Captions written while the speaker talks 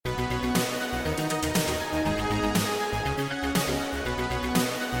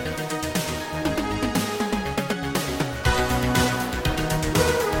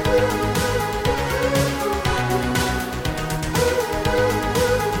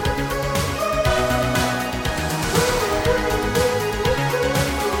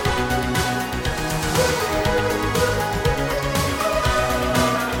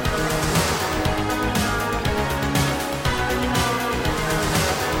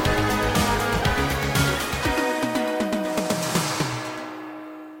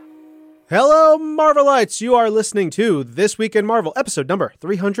Hello, Marvelites! You are listening to This Week in Marvel, episode number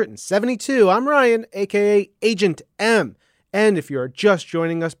 372. I'm Ryan, aka Agent M. And if you are just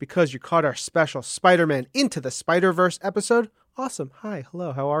joining us because you caught our special Spider-Man Into the Spider-Verse episode, awesome. Hi,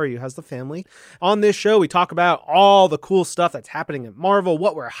 hello, how are you? How's the family? On this show, we talk about all the cool stuff that's happening at Marvel,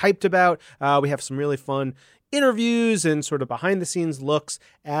 what we're hyped about. We have some really fun interviews and sort of behind-the-scenes looks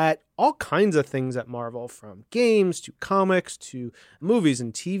at all kinds of things at Marvel, from games to comics to movies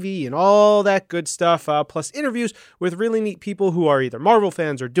and TV and all that good stuff, plus interviews with really neat people who are either Marvel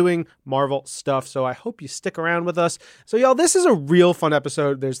fans or doing Marvel stuff. So I hope you stick around with us. So y'all, this is a real fun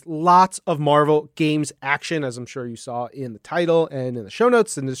episode. There's lots of Marvel games action, as I'm sure you saw in the title and in the show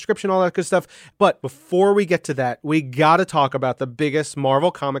notes and the description, all that good stuff. But before we get to that, we got to talk about the biggest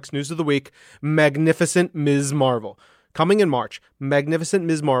Marvel Comics news of the week, Magnificent Ms. Marvel. Coming in March, Magnificent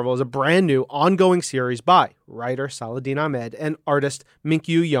Ms. Marvel is a brand new ongoing series by writer Saladin Ahmed and artist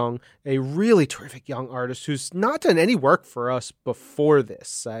Minkyu Young, a really terrific young artist who's not done any work for us before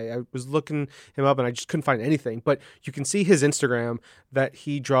this. I was looking him up and I just couldn't find anything, but you can see his Instagram that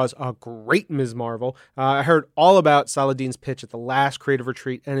he draws a great Ms. Marvel. I heard all about Saladin's pitch at the last creative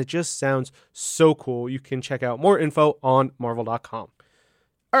retreat, and it just sounds so cool. You can check out more info on marvel.com.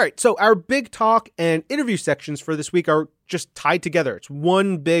 All right, so our big talk and interview sections for this week are just tied together. It's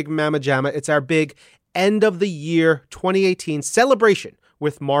one big mamma jamma. It's our big end of the year 2018 celebration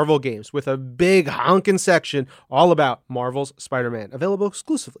with Marvel games, with a big honkin' section all about Marvel's Spider-Man, available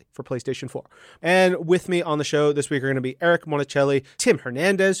exclusively for PlayStation 4. And with me on the show this week are going to be Eric Monacelli, Tim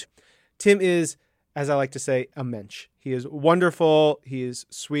Hernandez. Tim is, as I like to say, a mensch. He is wonderful, he is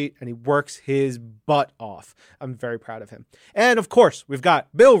sweet, and he works his butt off. I'm very proud of him. And of course, we've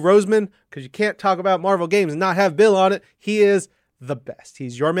got Bill Rosemann, because you can't talk about Marvel games and not have Bill on it. He is the best.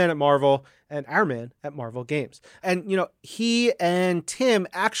 He's your man at Marvel and our man at Marvel Games. And, you know, he and Tim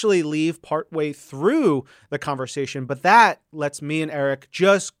actually leave partway through the conversation, but that lets me and Eric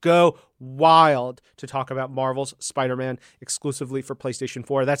just go wild to talk about Marvel's Spider-Man exclusively for PlayStation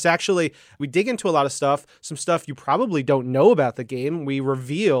 4. That's actually, we dig into a lot of stuff, some stuff you probably don't know about the game. We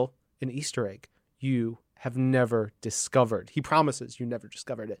reveal an Easter egg you have never discovered. He promises you never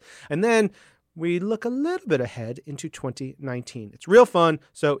discovered it. And then we look a little bit ahead into 2019. It's real fun,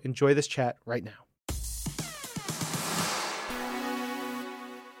 so enjoy this chat right now.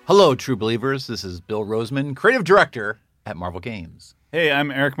 Hello, true believers. This is Bill Rosemann, creative director at Marvel Games. Hey,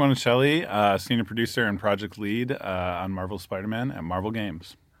 I'm Eric Monacelli, senior producer and project lead on Marvel Spider-Man at Marvel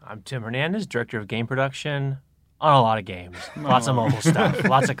Games. I'm Tim Hernandez, director of game production on a lot of games. Lots of mobile stuff,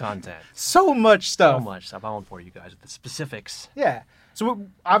 lots of content. So much stuff. So much stuff. I won't bore you guys with the specifics. Yeah. So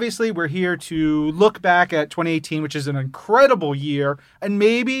obviously we're here to look back at 2018, which is an incredible year, and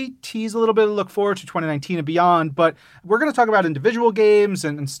maybe tease a little bit of look forward to 2019 and beyond. But we're going to talk about individual games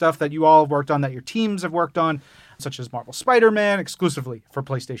and stuff that you all have worked on, that your teams have worked on, such as Marvel Spider-Man exclusively for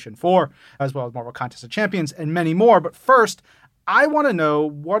PlayStation 4, as well as Marvel Contest of Champions and many more. But first, I want to know,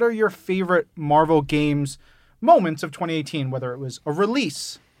 what are your favorite Marvel Games moments of 2018, whether it was a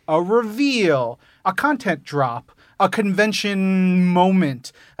release, a reveal, a content drop, a convention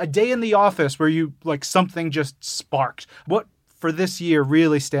moment, a day in the office where you, like, something just sparked. What for this year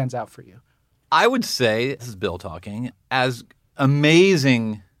really stands out for you? I would say, this is Bill talking, as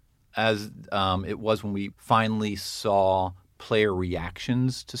amazing as it was when we finally saw player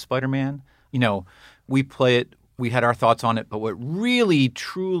reactions to Spider-Man. You know, we play it, we had our thoughts on it, but what really,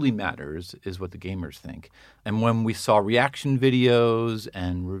 truly matters is what the gamers think. And when we saw reaction videos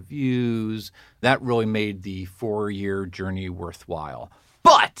and reviews, that really made the 4-year journey worthwhile.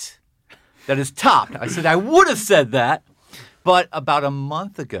 But that is topped. I said I would have said that. But about a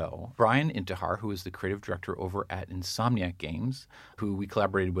month ago, Brian Intihar, who is the creative director over at Insomniac Games, who we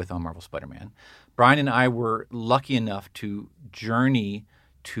collaborated with on Marvel Spider-Man, Brian and I were lucky enough to journey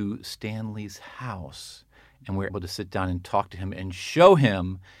to Stan Lee's house. And we were able to sit down and talk to him and show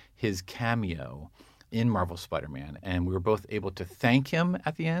him his cameo in Marvel Spider-Man. And we were both able to thank him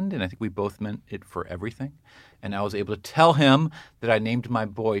at the end, and I think we both meant it for everything. And I was able to tell him that I named my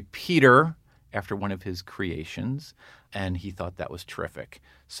boy Peter after one of his creations, and he thought that was terrific.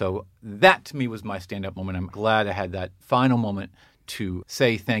 So that, to me, was my stand-up moment. I'm glad I had that final moment to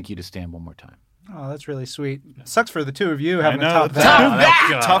say thank you to Stan one more time. Oh, that's really sweet. Sucks for the two of you having I know, to top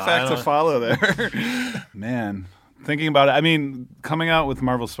that. tough act to follow there. Man, Thinking about it, I mean, coming out with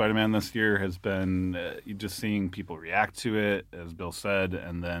Marvel Spider-Man this year has been just seeing people react to it, as Bill said.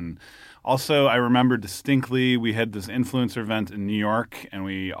 And then also, I remember distinctly we had this influencer event in New York, and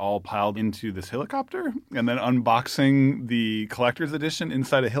we all piled into this helicopter and then unboxing the collector's edition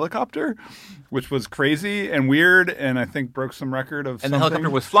inside a helicopter, which was crazy and weird, and I think broke some record of And something. the helicopter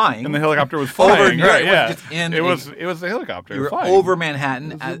was flying. And the helicopter was flying. Over, right, yeah. Just in it was the helicopter. You were flying. over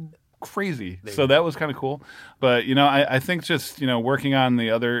Manhattan. Crazy. So that was kind of cool. But, I think just, working on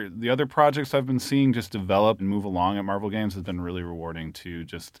the other projects I've been seeing just develop and move along at Marvel Games has been really rewarding too.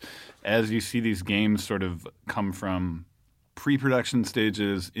 Just as you see these games sort of come from pre-production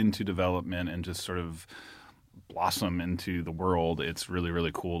stages into development and just sort of blossom into the world, it's really,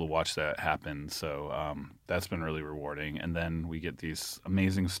 really cool to watch that happen. So that's been really rewarding. And then we get these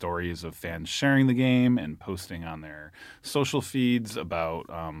amazing stories of fans sharing the game and posting on their social feeds about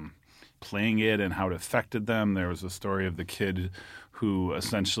playing it and how it affected them. There was a story of the kid who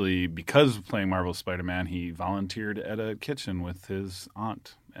essentially, because of playing Marvel Spider-Man, he volunteered at a kitchen with his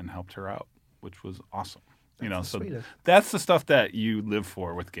aunt and helped her out, which was awesome. So that's the stuff that you live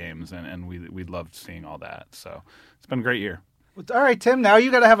for with games, and we loved seeing all that. So it's been a great year. All right, Tim, now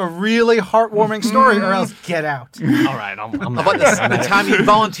you got to have a really heartwarming story or else get out. All right, I'm How about the time you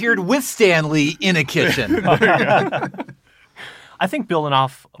volunteered with Stan Lee in a kitchen? I think building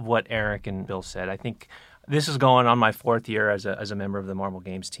off of what Eric and Bill said, I think this is going on my 4th year as a member of the Marvel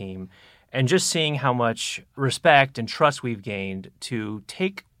Games team, and just seeing how much respect and trust we've gained to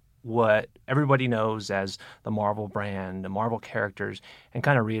take what everybody knows as the Marvel brand, the Marvel characters, and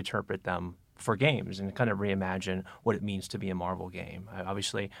kind of reinterpret them for games and kind of reimagine what it means to be a Marvel game.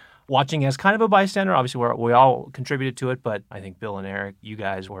 Obviously, watching as kind of a bystander, obviously we all contributed to it, but I think Bill and Eric, you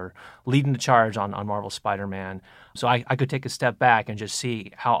guys were leading the charge on Marvel Spider-Man. So I could take a step back and just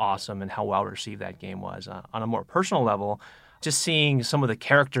see how awesome and how well received that game was. On a more personal level, just seeing some of the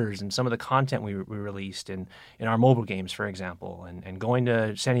characters and some of the content we released in our mobile games, for example, and going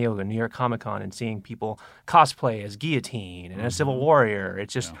to San Diego, New York Comic-Con and seeing people cosplay as Guillotine and as Civil Warrior.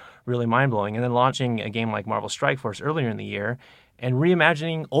 It's just really mind-blowing. And then launching a game like Marvel Strike Force earlier in the year and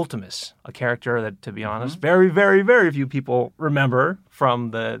reimagining Ultimus, a character that, to be honest, very, very, very few people remember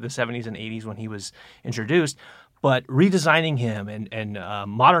from the 70s and 80s when he was introduced. But redesigning him and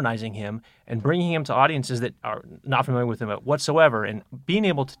modernizing him and bringing him to audiences that are not familiar with him whatsoever, and being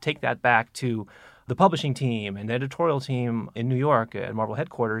able to take that back to the publishing team and the editorial team in New York at Marvel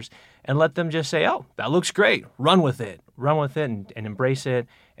headquarters and let them just say, oh, that looks great. Run with it and embrace it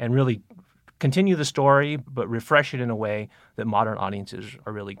and really continue the story, but refresh it in a way that modern audiences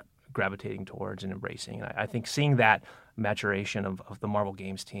are really gravitating towards and embracing. And I think seeing that maturation of the Marvel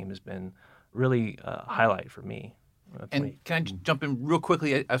Games team has been really a highlight for me. And can I just jump in real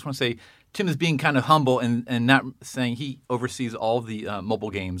quickly? I just want to say Tim is being kind of humble and not saying he oversees all of the mobile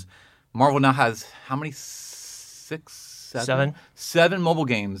games. Marvel now has how many? 6, 7? 7 mobile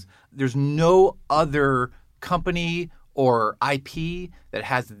games. There's no other company or IP that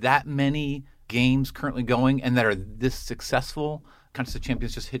has that many games currently going and that are this successful. Contest of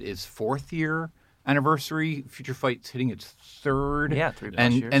Champions just hit its 4th year anniversary. Future Fight's hitting its 3rd. Yeah,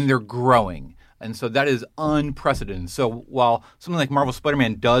 3+ years. And they're growing. And so that is unprecedented. So while something like Marvel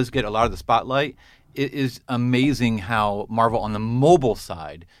Spider-Man does get a lot of the spotlight, it is amazing how Marvel on the mobile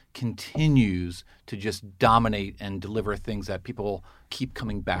side continues to just dominate and deliver things that people keep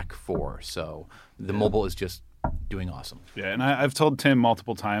coming back for. So the mobile is just doing awesome. Yeah, and I've told Tim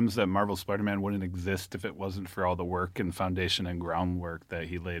multiple times that Marvel Spider-Man wouldn't exist if it wasn't for all the work and foundation and groundwork that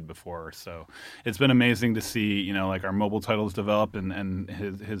he laid before. So it's been amazing to see, like our mobile titles develop and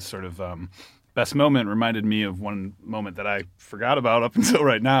his sort of best moment reminded me of one moment that I forgot about up until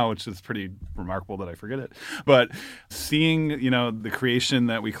right now, which is pretty remarkable that I forget it. But seeing, the creation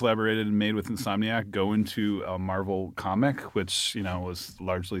that we collaborated and made with Insomniac go into a Marvel comic, which, was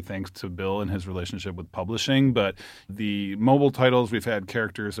largely thanks to Bill and his relationship with publishing. But the mobile titles, we've had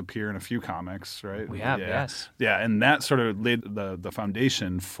characters appear in a few comics, right? We have, yes. Yeah, and that sort of laid the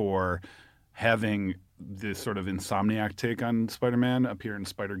foundation for having this sort of Insomniac take on Spider-Man appear in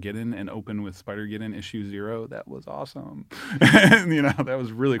Spider-Geddon and open with Spider-Geddon issue 0. That was awesome. And, that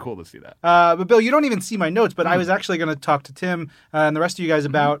was really cool to see that. But Bill, you don't even see my notes, but I was actually going to talk to Tim and the rest of you guys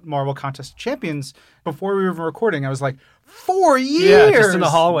about Marvel Contest of Champions before we were even recording. I was like, 4 years? Yeah, just in the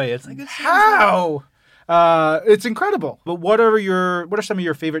hallway. It's like, how? It's incredible. But what are some of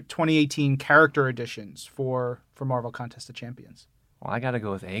your favorite 2018 character additions for Marvel Contest of Champions? Well, I got to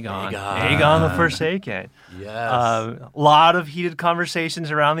go with Aegon. Aegon. Aegon the Forsaken. Yes. A lot of heated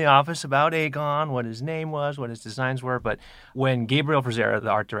conversations around the office about Aegon, what his name was, what his designs were. But when Gabriel Frazera, the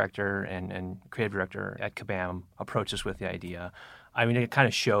art director and creative director at Kabam, approached us with the idea, I mean, it kind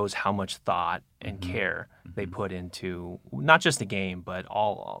of shows how much thought and care they put into not just the game, but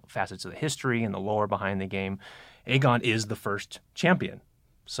all facets of the history and the lore behind the game. Aegon is the first champion.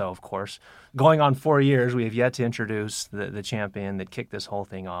 So, of course, going on 4 years, we have yet to introduce the champion that kicked this whole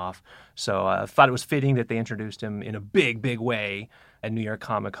thing off. So I thought it was fitting that they introduced him in a big, big way at New York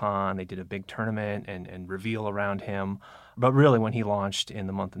Comic Con. They did a big tournament and reveal around him. But really, when he launched in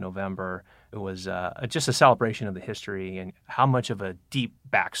the month of November, it was just a celebration of the history and how much of a deep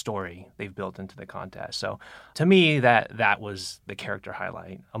backstory they've built into the contest. So to me, that was the character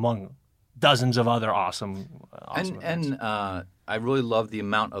highlight among dozens of other awesome events. I really love the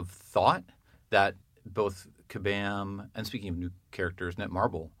amount of thought that both Kabam and, speaking of new characters,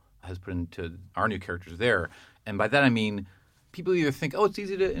 Netmarble has put into our new characters there. And by that I mean people either think, oh, it's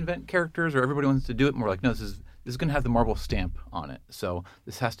easy to invent characters, or everybody wants to do it. And we're like, no, this is going to have the Marvel stamp on it. So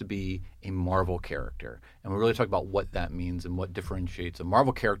this has to be a Marvel character. And we really talk about what that means and what differentiates a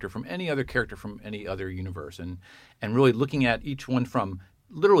Marvel character from any other character from any other universe. And really looking at each one from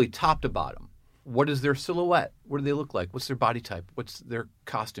literally top to bottom. What is their silhouette? What do they look like? What's their body type? What's their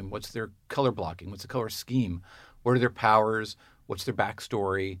costume? What's their color blocking? What's the color scheme? What are their powers? What's their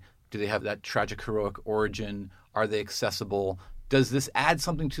backstory? Do they have that tragic heroic origin? Are they accessible? Does this add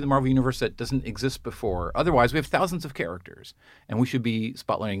something to the Marvel Universe that doesn't exist before? Otherwise, we have thousands of characters, and we should be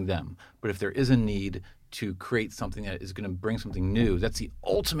spotlighting them. But if there is a need to create something that is going to bring something new, that's the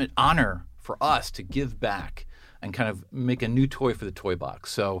ultimate honor for us to give back and kind of make a new toy for the toy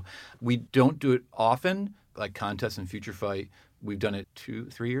box. So we don't do it often, like contests and Future Fight. We've done it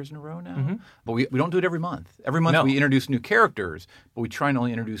 2-3 years in a row now. But we don't do it every month. Every month we introduce new characters, but we try and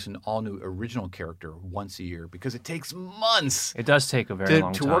only introduce an all-new original character once a year because it takes months. It does take a very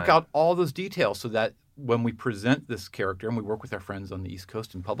long time to work out all those details so that when we present this character, and we work with our friends on the East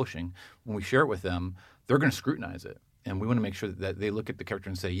Coast in publishing, when we share it with them, they're going to scrutinize it. And we want to make sure that they look at the character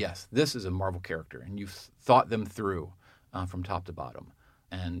and say, yes, this is a Marvel character. And you've thought them through from top to bottom.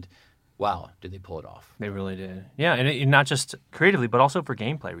 And wow, did they pull it off. They really did. Yeah, and not just creatively, but also for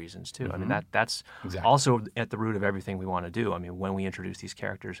gameplay reasons, too. I mean, that's also at the root of everything we want to do. I mean, when we introduce these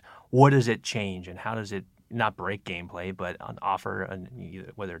characters, what does it change and how does it not break gameplay, but offer,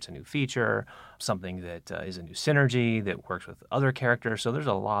 whether it's a new feature, something that is a new synergy that works with other characters. So there's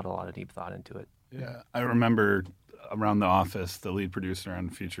a lot of deep thought into it. Yeah, I remember around the office, the lead producer on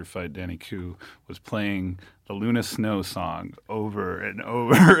Future Fight, Danny Koo, was playing the Luna Snow song over and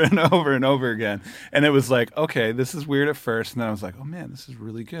over and over and over again. And it was like, okay, this is weird at first. And then I was like, oh man, this is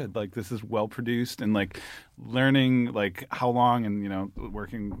really good. Like, this is well produced, and like learning like how long, and, you know,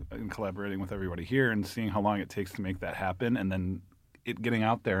 working and collaborating with everybody here and seeing how long it takes to make that happen. And then it getting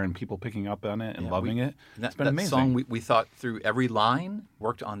out there and people picking up on it and loving it. It's been amazing. That song, we thought through every line,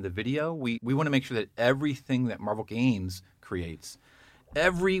 worked on the video. We want to make sure that everything that Marvel Games creates,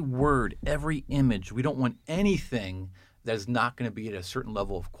 every word, every image, we don't want anything that is not going to be at a certain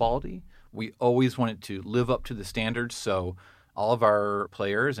level of quality. We always want it to live up to the standards. So all of our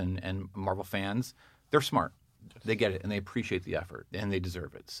players and Marvel fans, they're smart. They get it and they appreciate the effort and they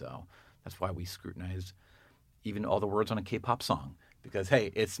deserve it. So that's why we scrutinize even all the words on a K-pop song. Because,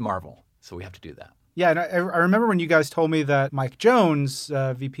 hey, it's Marvel, so we have to do that. Yeah, and I remember when you guys told me that Mike Jones,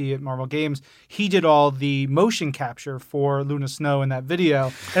 VP at Marvel Games, he did all the motion capture for Luna Snow in that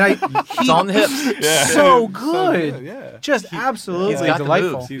video. And it's on the hips. Yeah. So good. So good, yeah. Just absolutely he's got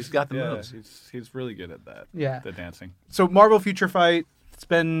delightful. The moves. He's got the moves. He's really good at that. Yeah. The dancing. So Marvel Future Fight, it's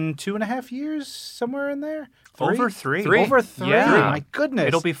been 2.5 years, somewhere in there? Over three. Over three. Yeah. My goodness.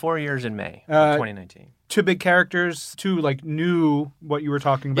 It'll be 4 years in May of 2019. Two big characters, two like new, what you were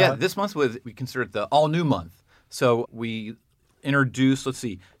talking about. Yeah, this month we consider it the all-new month. So we introduced,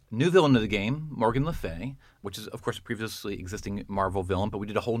 new villain of the game, Morgan Le Fay, which is, of course, a previously existing Marvel villain, but we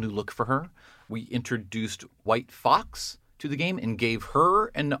did a whole new look for her. We introduced White Fox to the game and gave her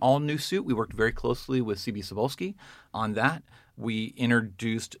an all-new suit. We worked very closely with CB Cebulski on that. We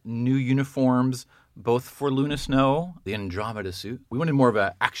introduced new uniforms, both for Luna Snow, the Andromeda suit. We wanted more of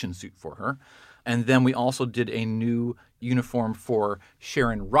an action suit for her. And then we also did a new uniform for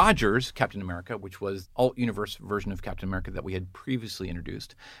Sharon Rogers, Captain America, which was alt-universe version of Captain America that we had previously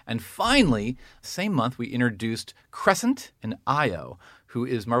introduced. And finally, same month, we introduced Crescent and Io, who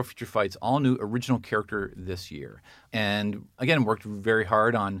is Marvel Future Fight's all-new original character this year. And again, worked very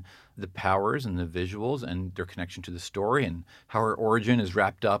hard on the powers and the visuals and their connection to the story and how her origin is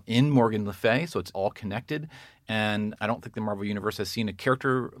wrapped up in Morgan Le Fay, so it's all connected. And I don't think the Marvel Universe has seen a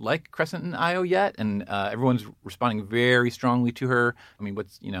character like Crescent and Io yet, and everyone's responding very strongly to her. I mean,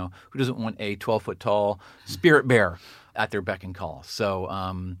 who doesn't want a 12-foot-tall spirit bear at their beck and call?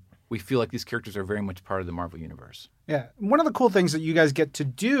 So we feel like these characters are very much part of the Marvel Universe. Yeah. One of the cool things that you guys get to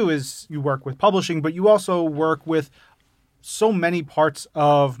do is you work with publishing, but you also work with so many parts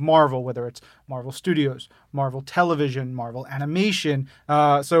of Marvel, whether it's Marvel Studios, Marvel Television, Marvel Animation.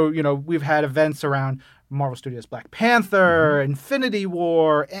 We've had events around Marvel Studios Black Panther, Infinity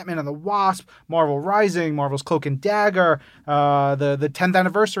War, Ant-Man and the Wasp, Marvel Rising, Marvel's Cloak and Dagger, the 10th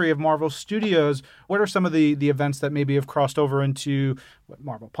anniversary of Marvel Studios. What are some of the events that maybe have crossed over into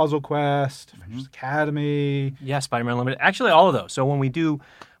Marvel Puzzle Quest, Avengers Academy? Yeah, Spider-Man Unlimited. Actually, all of those. So when we do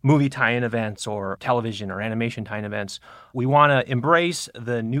movie tie-in events or television or animation tie-in events, we want to embrace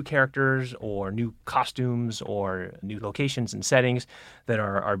the new characters or new costumes or new locations and settings that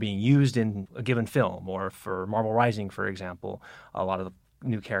are being used in a given film. Or for Marvel Rising, for example, a lot of the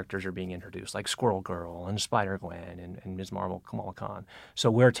new characters are being introduced, like Squirrel Girl and Spider-Gwen and Ms. Marvel Kamala Khan. So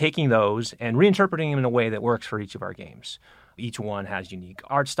we're taking those and reinterpreting them in a way that works for each of our games. Each one has unique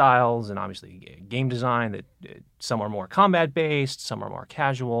art styles and obviously game design that some are more combat-based, some are more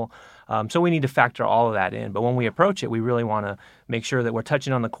casual. So we need to factor all of that in. But when we approach it, we really want to make sure that we're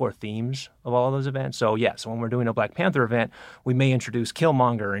touching on the core themes of all of those events. So yes, when we're doing a Black Panther event, we may introduce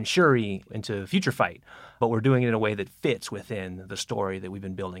Killmonger and Shuri into Future Fight, but we're doing it in a way that fits within the story that we've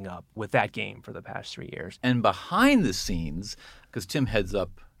been building up with that game for the past 3 years. And behind the scenes, because Tim heads up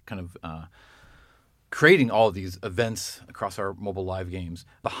kind of creating all of these events across our mobile live games,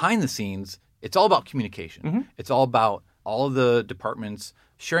 behind the scenes, it's all about communication. It's all about all of the departments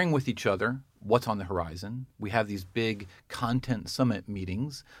sharing with each other what's on the horizon. We have these big content summit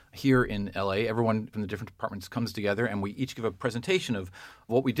meetings here in LA. Everyone from the different departments comes together and we each give a presentation of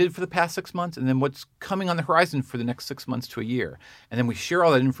what we did for the past 6 months and then what's coming on the horizon for the next 6 months to a year. And then we share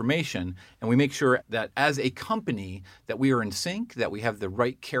all that information and we make sure that as a company that we are in sync, that we have the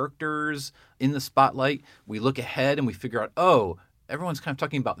right characters in the spotlight. We look ahead and we figure out, everyone's kind of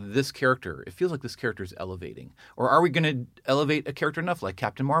talking about this character. It feels like this character is elevating. Or are we going to elevate a character enough like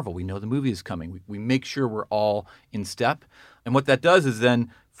Captain Marvel? We know the movie is coming. We make sure we're all in step. And what that does is then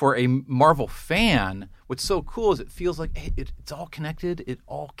for a Marvel fan, what's so cool is it feels like it's all connected. It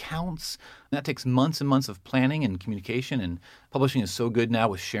all counts. And that takes months and months of planning and communication. And publishing is so good now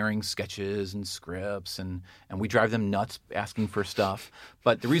with sharing sketches and scripts. And we drive them nuts asking for stuff.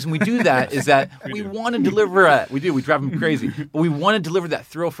 But the reason we do that is that we want to deliver we drive them crazy. But we want to deliver that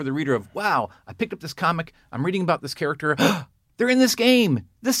thrill for the reader of, wow, I picked up this comic. I'm reading about this character. They're in this game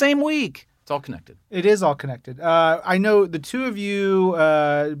the same week. It's all connected. It is all connected. I know the two of you,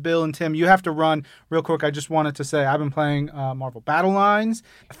 Bill and Tim, you have to run real quick. I just wanted to say I've been playing Marvel Battle Lines.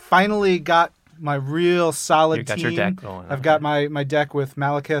 I finally got my real solid you got team. your deck going. I've got my deck with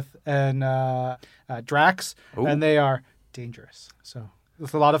Malekith and Drax, and they are dangerous. So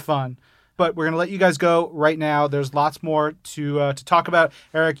it's a lot of fun. But we're going to let you guys go right now. There's lots more to talk about.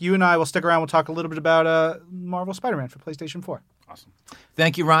 Eric, you and I will stick around. We'll talk a little bit about Marvel Spider-Man for PlayStation 4. Awesome.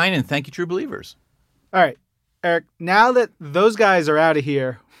 Thank you, Ryan, and thank you, True Believers. All right, Eric, now that those guys are out of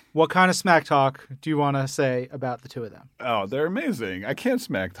here, what kind of smack talk do you want to say about the two of them? Oh, they're amazing. I can't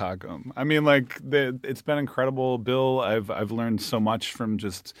smack talk them. I mean, it's been incredible. Bill, I've learned so much from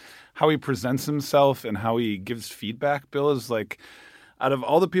just how he presents himself and how he gives feedback. Bill is out of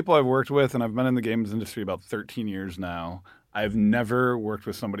all the people I've worked with, and I've been in the games industry about 13 years now, I've never worked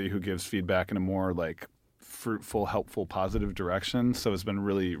with somebody who gives feedback in a more fruitful, helpful, positive direction. So it's been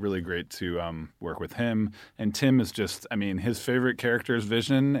really, really great to work with him. And Tim is just, his favorite character is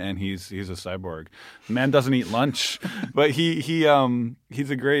Vision, and he's a cyborg. The man doesn't eat lunch, but he's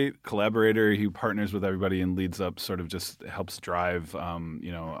a great collaborator. He partners with everybody and leads up, sort of just helps drive,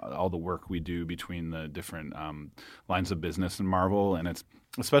 all the work we do between the different lines of business in Marvel. And it's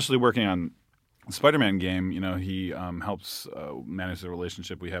especially working on Spider-Man game, he helps manage the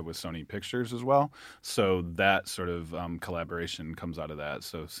relationship we have with Sony Pictures as well. So that sort of collaboration comes out of that.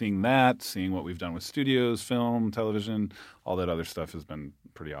 So seeing what we've done with studios, film, television, all that other stuff has been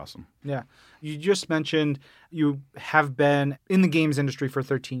pretty awesome. Yeah. You just mentioned you have been in the games industry for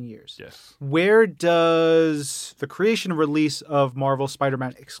 13 years. Yes. Where does the creation and release of Marvel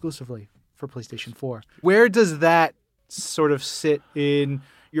Spider-Man exclusively for PlayStation 4, where does that sort of sit in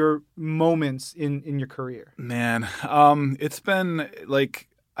your moments in your career? Man, it's been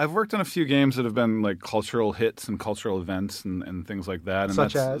I've worked on a few games that have been like cultural hits and cultural events and things like that.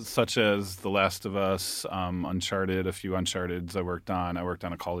 And such as The Last of Us, Uncharted, a few Uncharteds I worked on. I worked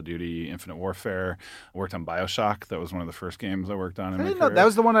on a Call of Duty Infinite Warfare. I worked on BioShock. That was one of the first games I worked on in my career. That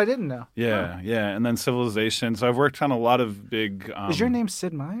was the one I didn't know. Yeah, yeah. And then Civilization. So I've worked on a lot of big... Is your name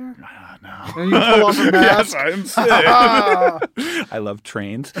Sid Meier? No. And you pull off a mask? Yes, I'm Sid. I love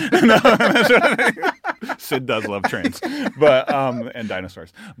trains. Sid does love trains, but and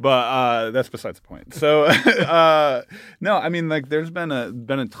dinosaurs. But that's besides the point. So no, I mean, like, there's been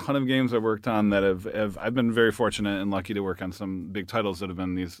a ton of games I've worked on that have I've been very fortunate and lucky to work on some big titles that have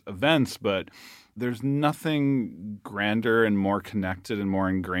been these events, but there's nothing grander and more connected and more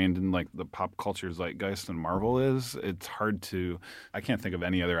ingrained in like the pop culture zeitgeist than Marvel is. It's hard to, I can't think of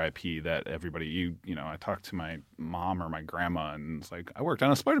any other IP that everybody, you know, I talked to my mom or my grandma and it's like, I worked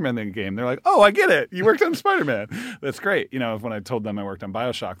on a Spider-Man game. They're like, oh, I get it. You worked on Spider-Man. That's great. You know, when I told them I worked on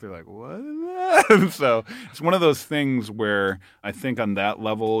BioShock, they're like, what is that? So it's one of those things where I think on that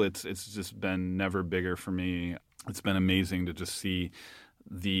level, it's just been never bigger for me. It's been amazing to just see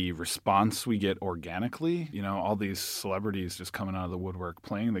the response we get organically, you know, all these celebrities just coming out of the woodwork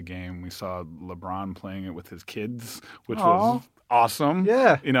playing the game. We saw LeBron playing it with his kids, which was awesome.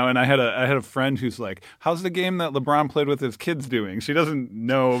 Yeah. You know, and I had a friend who's like, how's the game that LeBron played with his kids doing? She doesn't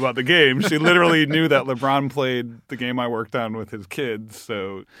know about the game. She literally knew that LeBron played the game I worked on with his kids.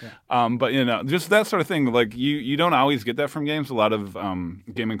 So, but you know, just that sort of thing. Like you don't always get that from games. A lot of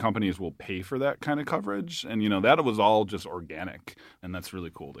gaming companies will pay for that kind of coverage. And, you know, that was all just organic. And that's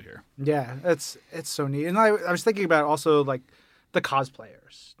really cool to hear. Yeah, it's so neat. And I was thinking about also like the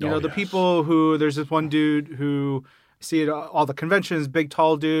cosplayers. You know, the people who, there's this one dude who see it at all the conventions, big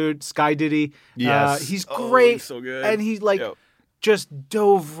tall dude, Sky Diddy. Yes. He's great. He's so good. And he's like just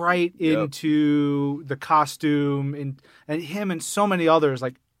dove right into the costume and him and so many others,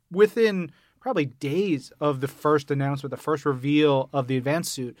 like within probably days of the first announcement, the first reveal of the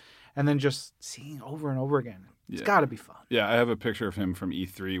advanced suit, and then just seeing over and over again. It's got to be fun. Yeah, I have a picture of him from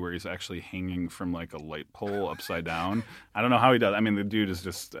E3 where he's actually hanging from like a light pole upside down. I don't know how he does. I mean, the dude is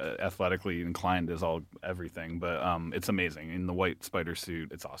just athletically inclined as everything, but it's amazing. In the white spider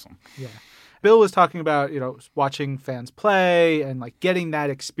suit, it's awesome. Yeah. Bill was talking about, you know, watching fans play and like getting that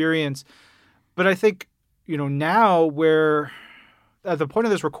experience. But I think, you know, now we're at the point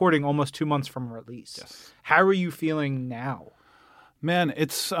of this recording almost 2 months from release. Yes. How are you feeling now? Man,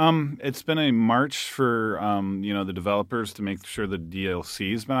 it's been a march for you know, the developers to make sure the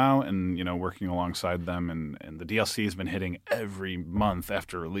DLC's been out and, you know, working alongside them, and the DLC's been hitting every month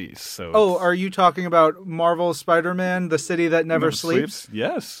after release. So are you talking about Marvel's Spider-Man, The City That Never Sleeps?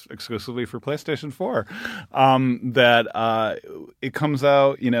 Yes, exclusively for PlayStation 4. It comes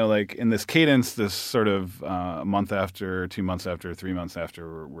out, you know, like in this cadence, this sort of a month after, 2 months after, 3 months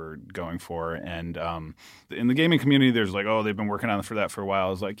after we're going for, and in the gaming community, there's like, oh, they've been working on it for that for a while. I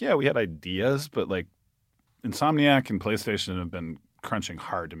was like, yeah, we had ideas, but like Insomniac and PlayStation have been crunching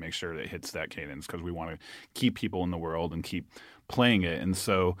hard to make sure that it hits that cadence because we want to keep people in the world and keep playing it. And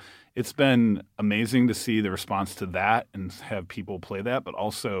so it's been amazing to see the response to that and have people play that, but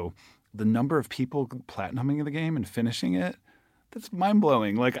also the number of people platinuming the game and finishing it. That's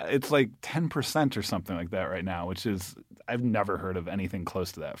mind-blowing. Like, it's like 10% or something like that right now, which is, I've never heard of anything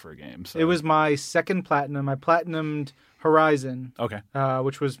close to that for a game. So. It was my second platinum. I platinumed Horizon, okay,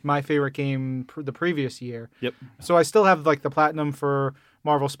 which was my favorite game the previous year. Yep. So I still have like the platinum for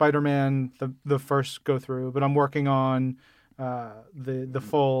Marvel Spider-Man, the first go-through, but I'm working on the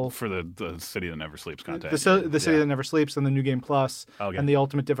full... For the City That Never Sleeps content. The City That Never Sleeps and the New Game Plus and the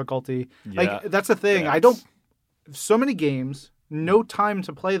Ultimate Difficulty. Yeah. Like, that's the thing. I don't... So many games... No time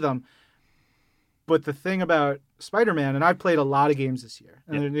to play them. But the thing about Spider-Man, and I've played a lot of games this year,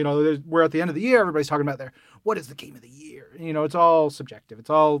 and you know, we're at the end of the year, everybody's talking about what is the game of the year? You know, it's all subjective. It's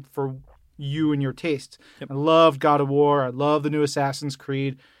all for you and your tastes. I love God of War. I love the new Assassin's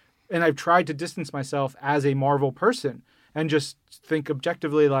Creed. And I've tried to distance myself as a Marvel person and just think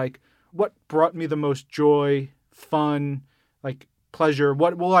objectively, like, what brought me the most joy, fun, like, pleasure?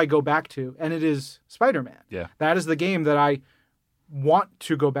 What will I go back to? And it is Spider-Man. Yeah. That is the game that I want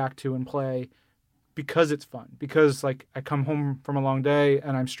to go back to and play because it's fun. Because, like, I come home from a long day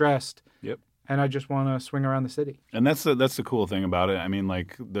and I'm stressed. Yep. and I just want to swing around the city. And that's the cool thing about it. I mean,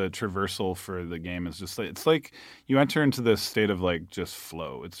 like the traversal for the game is just like, it's like you enter into this state of like just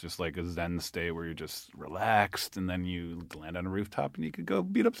flow. It's just like a Zen state where you're just relaxed, and then you land on a rooftop and you could go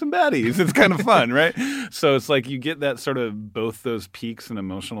beat up some baddies. It's kind of fun, right? So it's like you get that sort of both those peaks and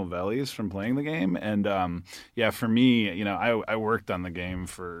emotional valleys from playing the game. And yeah, for me, you know, I worked on the game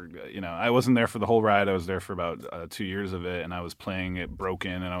for, you know, I wasn't there for the whole ride. I was there for about 2 years of it, and I was playing it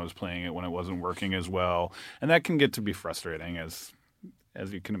broken, and I was playing it when it wasn't working as well, and that can get to be frustrating as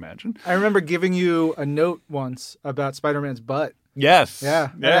you can imagine. I remember giving you a note once about Spider-Man's butt. Yes.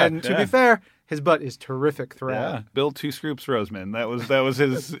 Yeah. And to be fair, his butt is terrific throughout. Yeah. Bill Two Scoops Rosemann. That was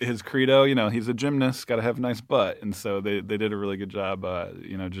his credo. You know, he's a gymnast, got to have a nice butt, and so they did a really good job.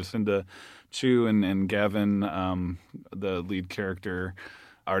 You know, Jacinda Chu and Gavin, the lead character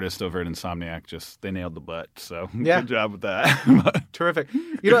artist over at Insomniac, they nailed the butt. So good job with that. Terrific.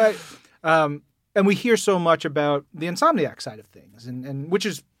 You know, and we hear so much about the Insomniac side of things, and which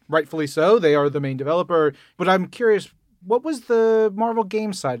is rightfully so. They are the main developer. But I'm curious, what was the Marvel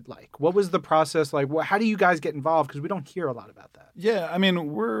game side like? What was the process like? How do you guys get involved? Because we don't hear a lot about that. Yeah, I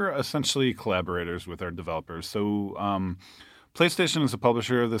mean, we're essentially collaborators with our developers. So PlayStation is a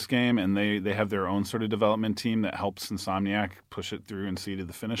publisher of this game, and they have their own sort of development team that helps Insomniac push it through and see to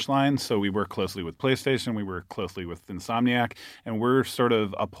the finish line. So we work closely with PlayStation, we work closely with Insomniac, and we're sort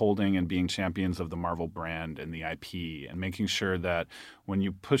of upholding and being champions of the Marvel brand and the IP, and making sure that when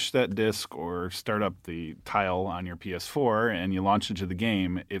you push that disc or start up the tile on your PS4 and you launch into the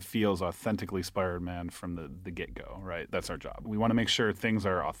game, it feels authentically Spider-Man from the get-go, right? That's our job. We want to make sure things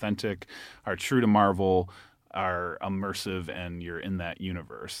are authentic, are true to Marvel, are immersive, and you're in that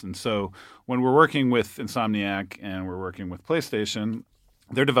universe. And so when we're working with Insomniac and we're working with PlayStation,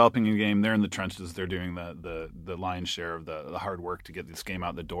 they're developing a game. They're in the trenches. They're doing the lion's share of the hard work to get this game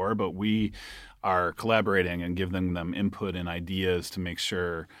out the door. But we are collaborating and giving them input and ideas to make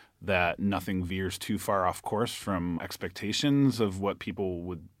sure that nothing veers too far off course from expectations of what people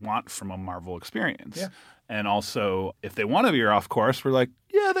would want from a Marvel experience. Yeah. And also, if they want to veer off course, we're like,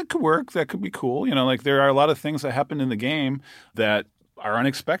 yeah, that could work. That could be cool. You know, like there are a lot of things that happen in the game that are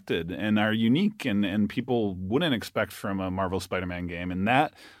unexpected and are unique and people wouldn't expect from a Marvel Spider-Man game. And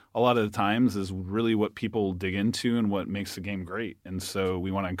that, a lot of the times, is really what people dig into and what makes the game great. And so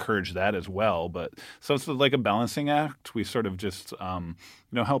we want to encourage that as well. But so it's like a balancing act. We sort of just,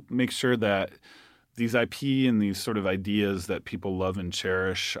 help make sure that these IP and these sort of ideas that people love and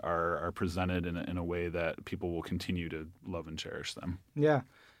cherish are presented in a way that people will continue to love and cherish them. Yeah.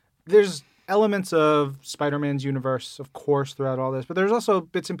 There's elements of Spider-Man's universe, of course, throughout all this, but there's also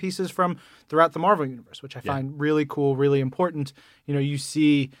bits and pieces from throughout the Marvel universe, which I find really cool, really important. You know, you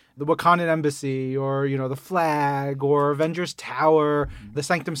see the Wakandan Embassy, or, you know, the flag, or Avengers Tower, the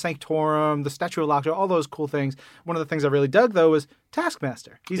Sanctum Sanctorum, the Statue of Lockjaw, all those cool things. One of the things I really dug, though, was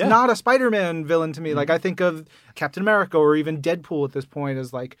Taskmaster. He's not a Spider-Man villain to me. Like, I think of Captain America or even Deadpool at this point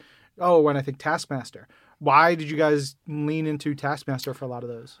as like, oh, when I think Taskmaster. Why did you guys lean into Taskmaster for a lot of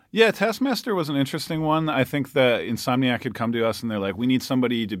those? Yeah, Taskmaster was an interesting one. I think that Insomniac had come to us and they're like, we need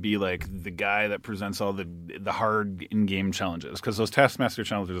somebody to be like the guy that presents all the hard in-game challenges, because those Taskmaster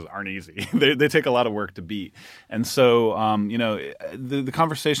challenges aren't easy. they take a lot of work to beat. And so, the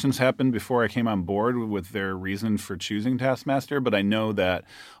conversations happened before I came on board with their reason for choosing Taskmaster, but I know that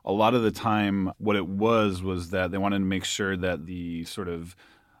a lot of the time what it was that they wanted to make sure that the sort of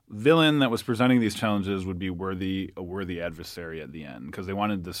villain that was presenting these challenges would be a worthy adversary at the end, because they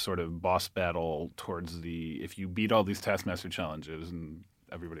wanted this sort of boss battle towards if you beat all these Taskmaster challenges, and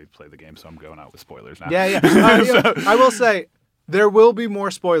everybody play the game, so I'm going out with spoilers now. Yeah. I will say there will be more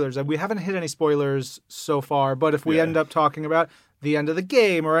spoilers, and we haven't hit any spoilers so far, but if we end up talking about the end of the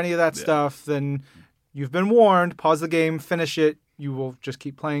game or any of that stuff, then you've been warned. Pause the game, finish it. You will just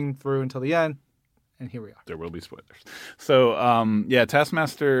keep playing through until the end. And here we are. There will be spoilers. So,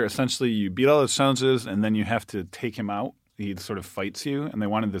 Taskmaster, essentially you beat all those challenges and then you have to take him out. He sort of fights you, and they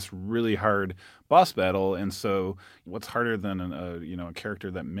wanted this really hard boss battle. And so what's harder than a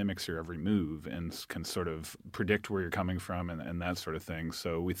character that mimics your every move and can sort of predict where you're coming from and that sort of thing.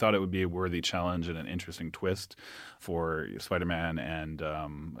 So we thought it would be a worthy challenge and an interesting twist for Spider-Man, and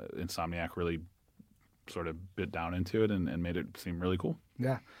Insomniac really sort of bit down into it and made it seem really cool.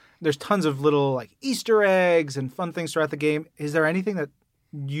 Yeah. There's tons of little like Easter eggs and fun things throughout the game. Is there anything that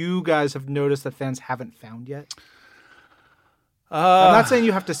you guys have noticed that fans haven't found yet? I'm not saying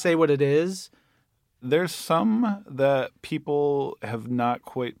you have to say what it is, There's some that people have not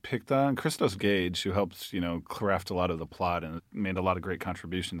quite picked on. Christos Gage, who helps, craft a lot of the plot and made a lot of great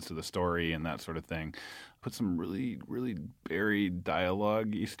contributions to the story and that sort of thing, put some really, really buried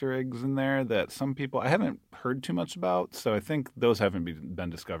dialogue Easter eggs in there that some people I haven't heard too much about. So I think those haven't been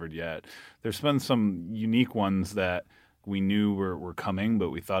discovered yet. There's been some unique ones that we knew were coming,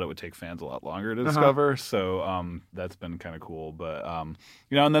 but we thought it would take fans a lot longer to discover. So that's been kind of cool. But,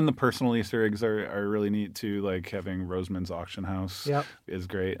 and then the personal Easter eggs are really neat too, like having Rosemann's auction house is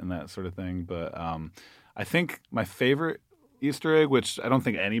great and that sort of thing. But I think my favorite Easter egg, which I don't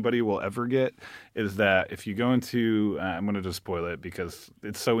think anybody will ever get, is that if you go into I'm going to just spoil it because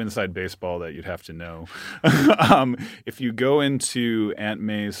it's so inside baseball that you'd have to know. If you go into Aunt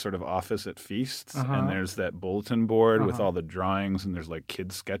May's sort of office at Feasts and there's that bulletin board with all the drawings and there's like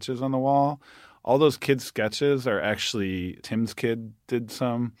kid sketches on the wall, all those kid sketches are actually Tim's kid did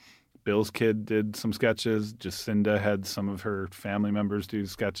some. Bill's kid did some sketches. Jacinda had some of her family members do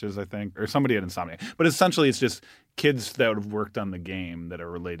sketches, I think. Or somebody at Insomnia. But essentially it's just kids that have worked on the game that are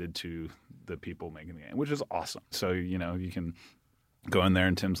related to the people making the game, which is awesome. So, you can go in there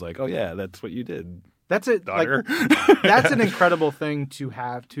and Tim's like, oh, yeah, that's what you did. That's it. Daughter. That's an incredible thing to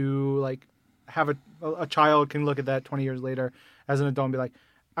have a child can look at that 20 years later as an adult and be like,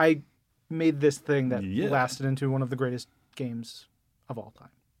 I made this thing that lasted into one of the greatest games of all time.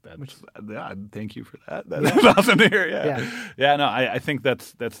 Thank you for that. That's awesome to hear. Yeah. No, I think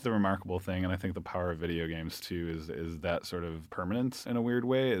that's the remarkable thing, and I think the power of video games too is that sort of permanence in a weird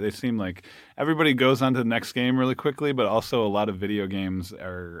way. They seem like everybody goes on to the next game really quickly, but also a lot of video games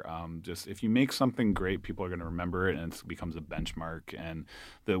are just if you make something great, people are going to remember it, and it becomes a benchmark. And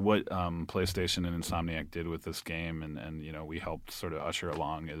what PlayStation and Insomniac did with this game, and we helped sort of usher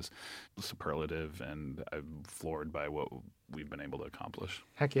along is superlative, and I'm floored by what we've been able to accomplish.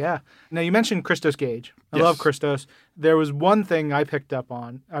 Heck yeah. Now, you mentioned Christos Gage. I love Christos. There was one thing I picked up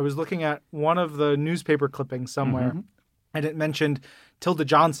on. I was looking at one of the newspaper clippings somewhere, and it mentioned Tilda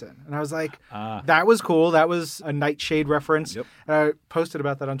Johnson. And I was like, that was cool. That was a Nightshade reference. Yep. And I posted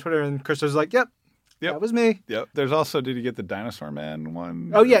about that on Twitter, and Christos was like, yep. That was me. Yep. There's also, did you get the Dinosaur Man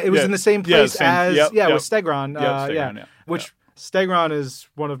one? Oh, yeah. It was in the same place as, with Stegron. Stegron, Which Stegron is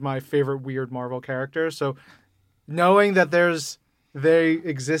one of my favorite weird Marvel characters. So knowing that they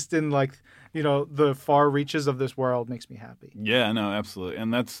exist in the far reaches of this world makes me happy. Yeah, no, absolutely.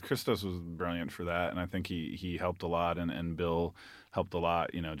 And Christos was brilliant for that. And I think he helped a lot and Bill helped a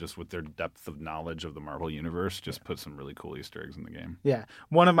lot, just with their depth of knowledge of the Marvel Universe, just put some really cool Easter eggs in the game. Yeah.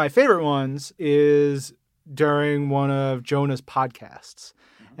 One of my favorite ones is during one of Jonah's podcasts.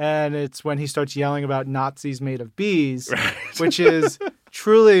 And it's when he starts yelling about Nazis made of bees, which is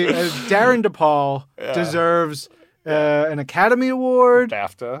truly, Darren DePaul deserves an Academy Award,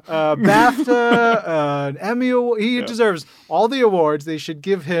 BAFTA, an Emmy Award. He deserves all the awards. They should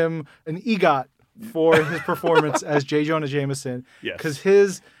give him an EGOT for his performance as J. Jonah Jameson, because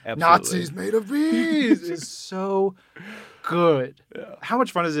his Nazis made of bees is so good. Yeah. How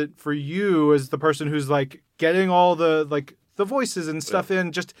much fun is it for you as the person who's getting all the voices and stuff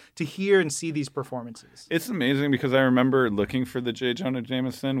in just to hear and see these performances? It's amazing because I remember looking for the J. Jonah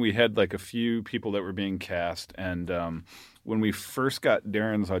Jameson. We had a few people that were being cast, and when we first got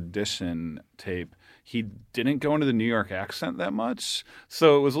Darren's audition tape, he didn't go into the New York accent that much.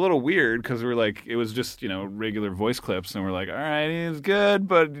 So it was a little weird because it was just, regular voice clips. And we're like, all right, he's good,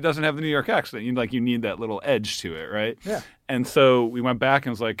 but he doesn't have the New York accent. You need that little edge to it, right? Yeah. And so we went back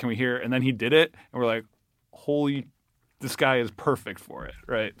and was like, can we hear? And then he did it. And we're like, holy, this guy is perfect for it,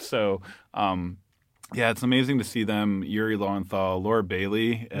 right? So, it's amazing to see them. Yuri Lowenthal, Laura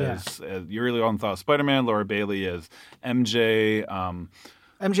Bailey as Yuri Lowenthal, Spider-Man, Laura Bailey as MJ.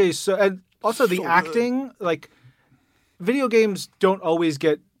 MJ is so... And also, the acting, video games don't always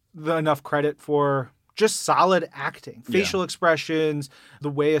get enough credit for just solid acting, facial expressions, the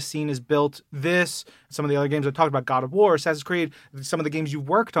way a scene is built. Some of the other games I talked about, God of War, Assassin's Creed, some of the games you've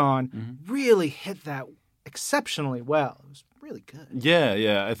worked on really hit that exceptionally well. It was really good.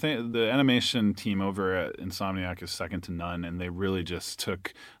 Yeah. I think the animation team over at Insomniac is second to none, and they really just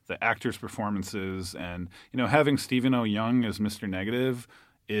took the actors' performances and, having Stephen O. Young as Mr. Negative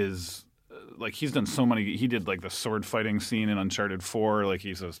is... he's done so many. He did the sword fighting scene in Uncharted 4.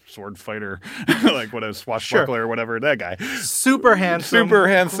 He's a sword fighter, what a swashbuckler or whatever. That guy, super handsome,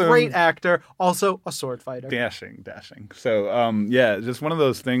 great actor, also a sword fighter, dashing. So just one of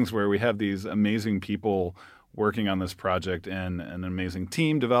those things where we have these amazing people working on this project and an amazing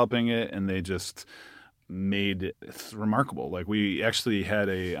team developing it, and they just made it remarkable. Like, we actually had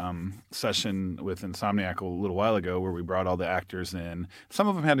a session with Insomniac a little while ago where we brought all the actors in. Some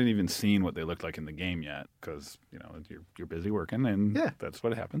of them hadn't even seen what they looked like in the game yet because, you're busy working and that's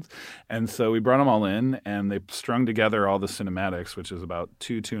what happens. And so we brought them all in and they strung together all the cinematics, which is about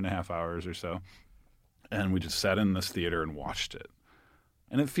 2.5 hours or so. And we just sat in this theater and watched it.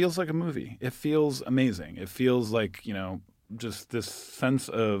 And it feels like a movie. It feels amazing. It feels like, just this sense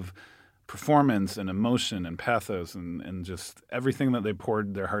of performance and emotion and pathos and just everything that they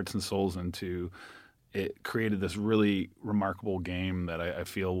poured their hearts and souls into. It created this really remarkable game that I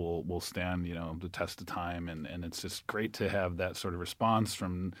feel will stand, the test of time. And it's just great to have that sort of response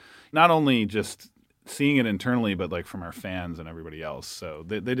from not only just seeing it internally, but like from our fans and everybody else. So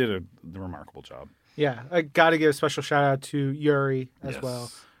they did a remarkable job. Yeah, I got to give a special shout out to Yuri as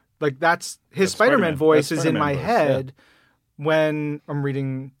well. Like, that's his Spider-Man voice is in my head when I'm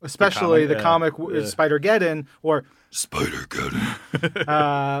reading, especially the comic Spider-Geddon or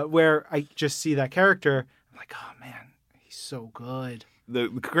Spider-Geddon, where I just see that character. I'm like, oh man, he's so good. The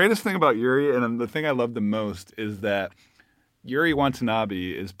greatest thing about Yuri, and the thing I love the most, is that Yuri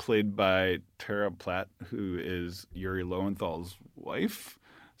Watanabe is played by Tara Platt, who is Yuri Lowenthal's wife.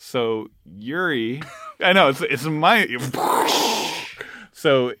 So Yuri, I know it's my.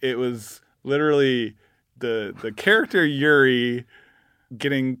 So it was literally the character Yuri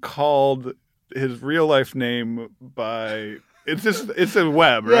getting called his real life name by. It's a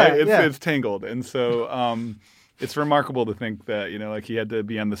web, right? It's tangled, and so it's remarkable to think that like he had to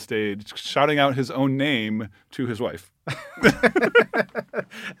be on the stage shouting out his own name to his wife.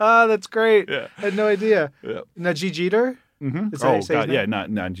 Oh, that's great! Yeah. I had no idea. Yeah. Najee Jeter. Mm-hmm. Is that how you say his name?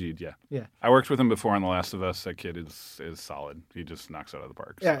 Najee. Yeah. Yeah. I worked with him before on The Last of Us. That kid is solid. He just knocks it out of the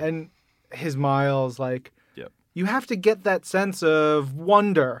park. Yeah, so. and his Miles, like, Yep. You have to get that sense of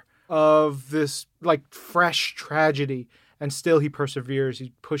wonder of this like fresh tragedy, and still he perseveres.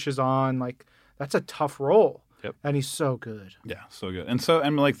 He pushes on. Like, that's a tough role. Yep. And he's so good. Yeah, so good.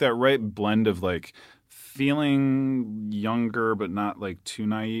 And like that right blend of like feeling younger but not like too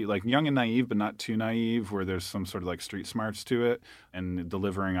naive, like young and naive but not too naive, where there's some sort of like street smarts to it, and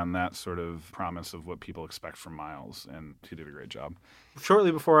delivering on that sort of promise of what people expect from Miles. And he did a great job.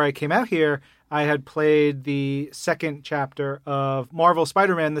 Shortly before I came out here, I had played the second chapter of Marvel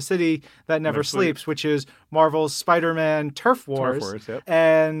Spider-Man, The City That Never Sleeps, which is Marvel's Spider-Man Turf Wars. Yep.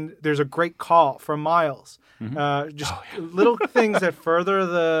 And there's a great call from Miles. Mm-hmm. Little things that further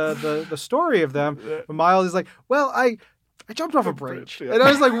the story of them. But Miles is like, well, I jumped off a bridge. Yeah. And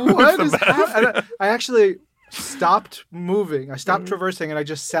I was like, what is happening? I actually stopped moving. I stopped traversing, and I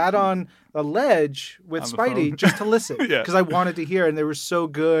just sat on a ledge with Spidey just to listen because I wanted to hear, and they were so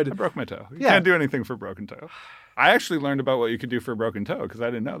good. I broke my toe. You can't do anything for a broken toe. I actually learned about what you could do for a broken toe because I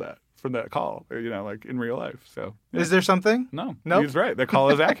didn't know that from that call, like in real life. So, Is there something? No. Nope. He's right. That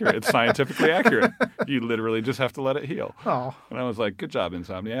call is accurate. It's scientifically accurate. You literally just have to let it heal. Oh. And I was like, good job,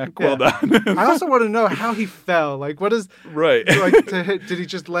 Insomniac. Well done. I also want to know how he fell. Like, what is... Right. Like, did he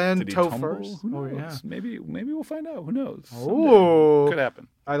just land toe tumble? first? Who knows? Yeah. Maybe we'll find out. Who knows? Oh. Could happen.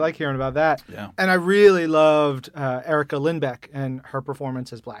 I like hearing about that. Yeah. And I really loved Erica Lindbeck and her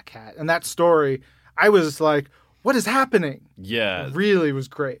performance as Black Cat. And that story, I was like, what is happening? Yeah. It really was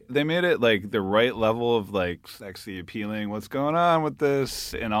great. They made it like the right level of like sexy appealing. What's going on with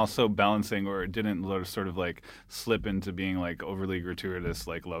this? And also balancing, or it didn't sort of like slip into being like overly gratuitous,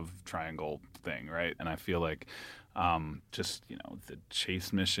 like love triangle thing, right? And I feel like just the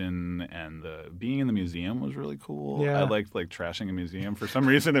chase mission and the being in the museum was really cool. Yeah. I liked like trashing a museum for some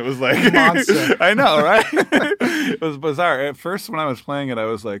reason. It was like Monster. I know, right? It was bizarre. At first, when I was playing it, I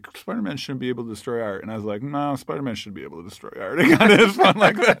was like, Spider-Man shouldn't be able to destroy art, and I was like, no, Spider-Man should be able to destroy art. It kind of is fun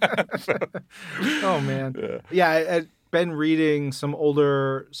like that. So. Oh man, I'd been reading some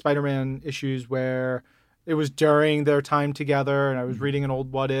older Spider-Man issues where it was during their time together, and I was reading an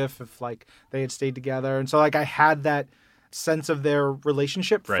old What If like they had stayed together, and so like I had that sense of their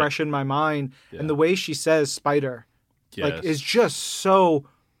relationship fresh in my mind, and the way she says Spider like is just so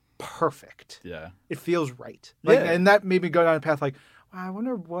perfect. Yeah, it feels right. Like, and that made me go down a path like, wow, I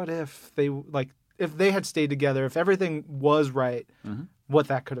wonder what if they if they had stayed together, if everything was right, what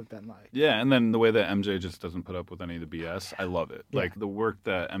that could have been like. Yeah, and then the way that MJ just doesn't put up with any of the BS, I love it. Like the work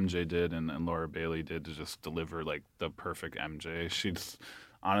that MJ did and Laura Bailey did to just deliver like the perfect MJ. She's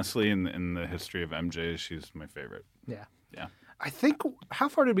honestly in the history of MJ, she's my favorite. Yeah. Yeah. I think, how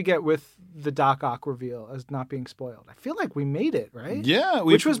far did we get with the Doc Ock reveal as not being spoiled? I feel like we made it, right? Yeah.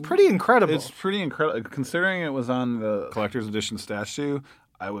 Which was pretty incredible. It's pretty incredible. Considering it was on the collector's edition statue,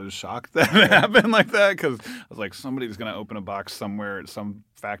 I was shocked that it happened like that because I was like, somebody's going to open a box somewhere at some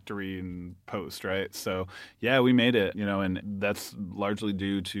factory and post, right? So, yeah, we made it, and that's largely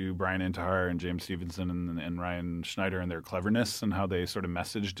due to Brian Intihar and James Stevenson and Ryan Schneider and their cleverness and how they sort of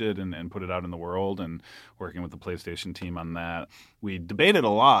messaged it and put it out in the world and working with the PlayStation team on that. We debated a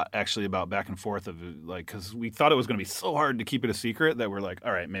lot, actually, about back and forth of because we thought it was going to be so hard to keep it a secret that we're like,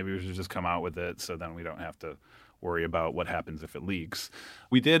 all right, maybe we should just come out with it so then we don't have to worry about what happens if it leaks.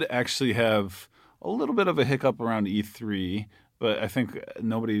 We did actually have a little bit of a hiccup around E3, but I think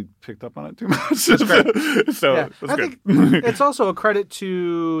nobody picked up on it too much. So it was good. Think it's also a credit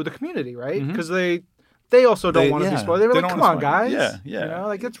to the community, right? Because they also don't want to be spoiled. They were like, come on, guys.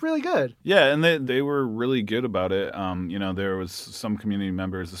 Yeah. It's really good. Yeah, and they were really good about it. There was some community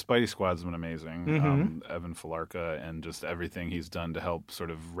members. The Spidey Squad's been amazing. Evan Falarka and just everything he's done to help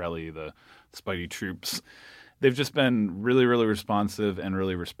sort of rally the Spidey troops. They've just been really, really responsive and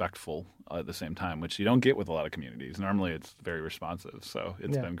really respectful at the same time, which you don't get with a lot of communities. Normally, it's very responsive, so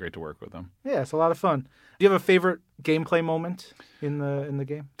it's been great to work with them. Yeah, it's a lot of fun. Do you have a favorite gameplay moment in the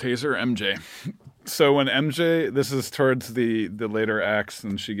game? Taser MJ. So when MJ, this is towards the later acts,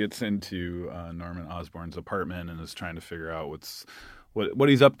 and she gets into Norman Osborn's apartment and is trying to figure out what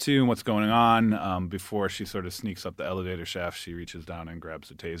he's up to and what's going on. Before she sort of sneaks up the elevator shaft, she reaches down and grabs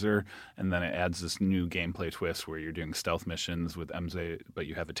a taser, and then it adds this new gameplay twist where you're doing stealth missions with MJ, but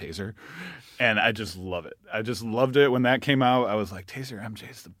you have a taser, and I just love it. I just loved it when that came out. I was like, Taser MJ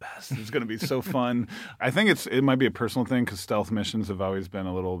is the best. It's going to be so fun. I think it might be a personal thing because stealth missions have always been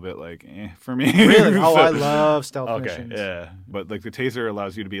a little bit like for me. Really? Oh, I love stealth missions. Yeah, but like the taser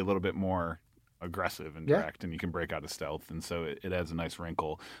allows you to be a little bit more aggressive and direct, and you can break out of stealth, and so it adds a nice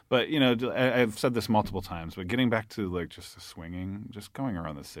wrinkle. But I've said this multiple times, but getting back to like just the swinging, just going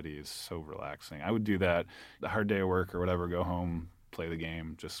around the city is so relaxing. I would do that the hard day of work or whatever, go home, play the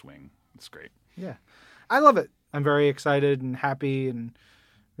game, just swing. It's great. Yeah, I love it. I'm very excited and happy, and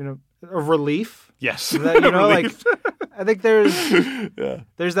a relief. Yes, that, relief. Like I think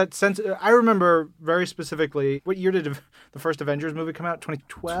there's that sense. I remember very specifically, what year did the first Avengers movie come out?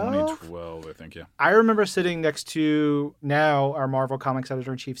 2012? 2012, I think, yeah. I remember sitting next to now our Marvel Comics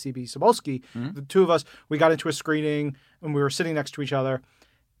editor-in-chief, C.B. Sobolski. The two of us, we got into a screening, and we were sitting next to each other,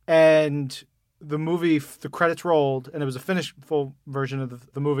 and the movie, the credits rolled, and it was a finished full version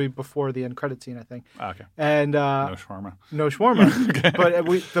of the movie before the end credit scene, I think. Okay. And no shawarma. No shawarma. Okay.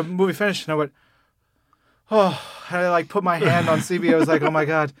 But the movie finished, and I went, oh, I like put my hand on CB. I was like, oh my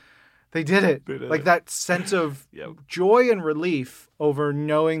God, they did it. Like that sense of joy and relief over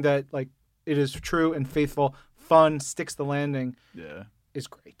knowing that like it is true and faithful, fun, sticks the landing. Yeah, is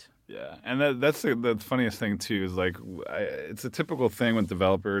great. Yeah, and that's the funniest thing too is like it's a typical thing with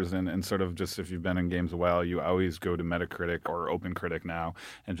developers and sort of just if you've been in games a while, you always go to Metacritic or OpenCritic now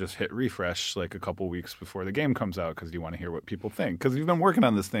and just hit refresh like a couple weeks before the game comes out because you want to hear what people think because you've been working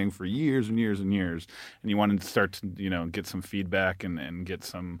on this thing for years and years and years and you want to start to get some feedback and get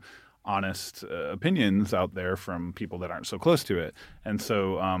some honest opinions out there from people that aren't so close to it. And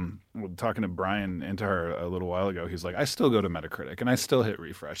so talking to Brian Intihar a little while ago, he's like, I still go to Metacritic and I still hit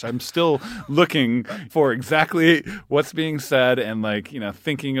refresh. I'm still looking for exactly what's being said and like,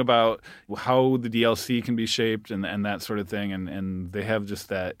 thinking about how the DLC can be shaped and that sort of thing. And they have just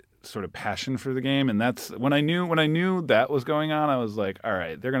that sort of passion for the game. And that's when I knew that was going on, I was like, all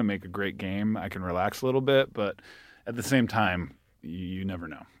right, they're going to make a great game. I can relax a little bit, but at the same time, you never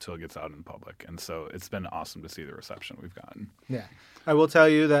know until it gets out in public. And so it's been awesome to see the reception we've gotten. Yeah. I will tell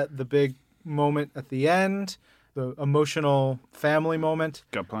you that the big moment at the end, the emotional family moment.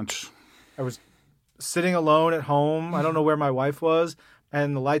 Gut punch. I was sitting alone at home. I don't know where my wife was.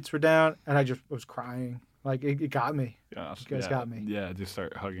 And the lights were down. And I just was crying. Like, it got me. Gosh, you guys got me. Yeah, just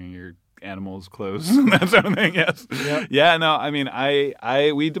start hugging your animals clothes and that sort of thing. Yes. Yep. Yeah. No. I mean,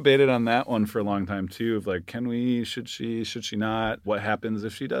 we debated on that one for a long time too. Of like, should she not? What happens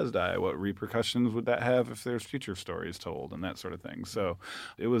if she does die? What repercussions would that have if there's future stories told and that sort of thing? So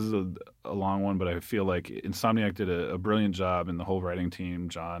it was a long one, but I feel like Insomniac did a brilliant job, and the whole writing team,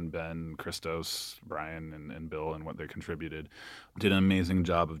 John, Ben, Christos, Brian, and Bill, and what they contributed, did an amazing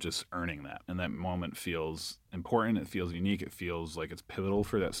job of just earning that. And that moment feels important. It feels unique. It feels like it's pivotal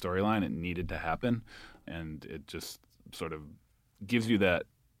for that storyline. It needed to happen, and it just sort of gives you that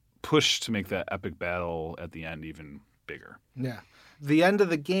push to make that epic battle at the end even bigger. Yeah. The end of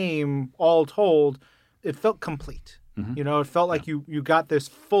the game, all told, it felt complete. Mm-hmm. It felt like you got this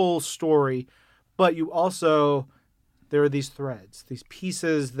full story, but you also, there are these threads, these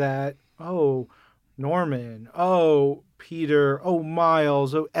pieces that, oh, Norman, oh, Peter, oh,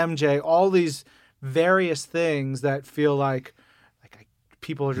 Miles, oh, MJ, all these various things that feel like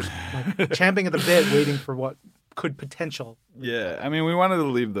people are just like champing at the bit, waiting for what could potential. Yeah, I mean, we wanted to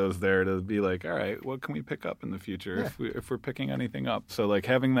leave those there to be like, all right, what can we pick up in the future if we're picking anything up? So like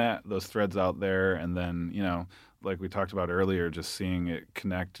having those threads out there, and then like we talked about earlier, just seeing it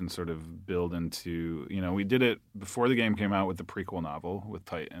connect and sort of build into, we did it before the game came out with the prequel novel with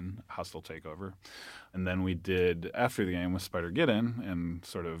Titan, Hostile Takeover. And then we did after the game with Spider-Geddon, and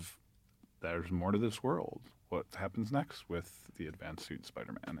sort of there's more to this world. What happens next with the advanced suit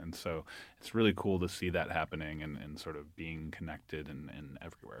Spider-Man? And so it's really cool to see that happening and sort of being connected and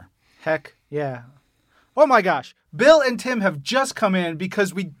everywhere. Heck yeah. Oh my gosh. Bill and Tim have just come in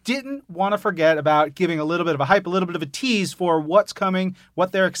because we didn't want to forget about giving a little bit of a hype, a little bit of a tease for what's coming,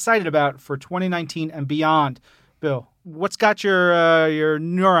 what they're excited about for 2019 and beyond. Bill, what's got your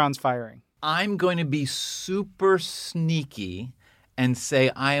neurons firing? I'm going to be super sneaky and say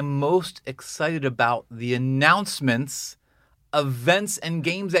I am most excited about the announcements, events, and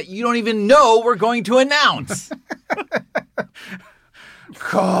games that you don't even know we're going to announce.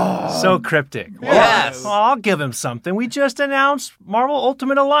 So cryptic. Yes. Well, I'll give him something. We just announced Marvel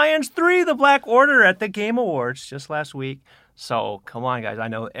Ultimate Alliance 3, The Black Order, at the Game Awards just last week. So come on, guys. I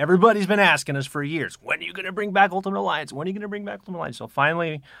know everybody's been asking us for years, when are you going to bring back Ultimate Alliance? When are you going to bring back Ultimate Alliance? So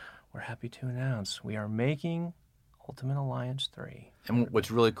finally, we're happy to announce we are making Ultimate Alliance 3. And what's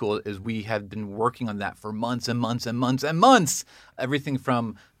really cool is we have been working on that for months and months and months and months. Everything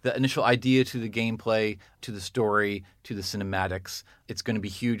from the initial idea to the gameplay to the story to the cinematics. It's going to be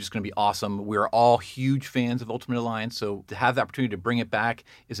huge. It's going to be awesome. We're all huge fans of Ultimate Alliance, so to have the opportunity to bring it back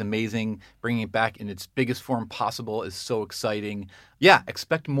is amazing. Bringing it back in its biggest form possible is so exciting. Yeah,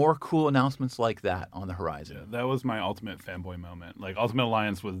 expect more cool announcements like that on the horizon. Yeah, that was my ultimate fanboy moment. Like, Ultimate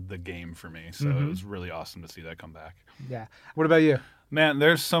Alliance was the game for me, so it was really awesome to see that come back. Yeah. What about you? Man,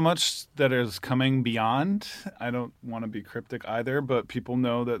 there's so much that is coming beyond. I don't want to be cryptic either, but people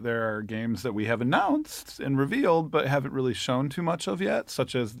know that there are games that we have announced and revealed but haven't really shown too much of yet,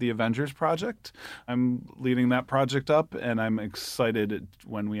 such as the Avengers project. I'm leading that project up, and I'm excited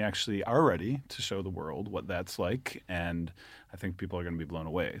when we actually are ready to show the world what that's like, and I think people are going to be blown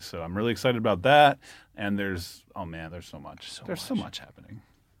away. So I'm really excited about that, and there's so much. There's so much happening.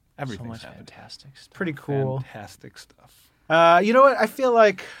 Everything's happening. Fantastic stuff. Pretty cool. Fantastic stuff. You know what? I feel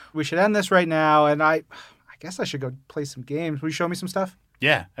like we should end this right now, and I guess I should go play some games. Will you show me some stuff?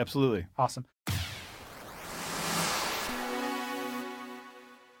 Yeah, absolutely. Awesome.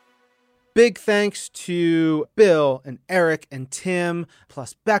 Big thanks to Bill and Eric and Tim,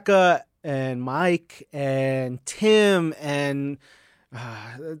 plus Becca and Mike and Tim, and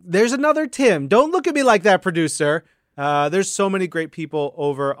there's another Tim. Don't look at me like that, producer. There's so many great people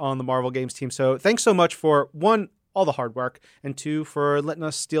over on the Marvel Games team. So thanks so much for, one, all the hard work, and two, for letting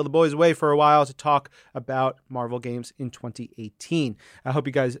us steal the boys away for a while to talk about Marvel games in 2018. I hope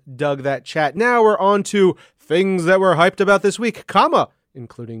you guys dug that chat. Now we're on to things that we're hyped about this week,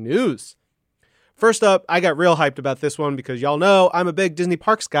 including news. First up, I got real hyped about this one because y'all know I'm a big Disney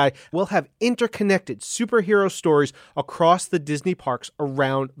Parks guy. We'll have interconnected superhero stories across the Disney parks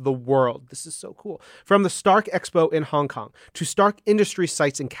around the world. This is so cool. From the Stark Expo in Hong Kong to Stark Industry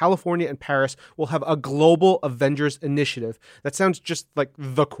sites in California and Paris, we'll have a global Avengers initiative. That sounds just like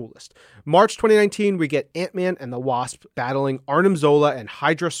the coolest. March 2019, we get Ant-Man and the Wasp battling Arnim Zola and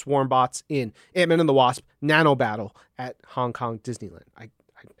Hydra Swarmbots in Ant-Man and the Wasp Nano Battle at Hong Kong Disneyland. I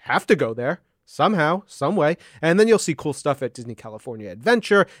have to go there. Somehow, some way. And then you'll see cool stuff at Disney California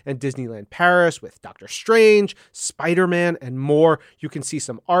Adventure and Disneyland Paris with Doctor Strange, Spider-Man, and more. You can see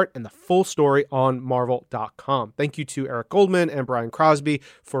some art and the full story on Marvel.com. Thank you to Eric Goldman and Brian Crosby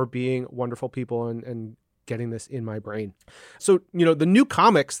for being wonderful people and getting this in my brain. So, the new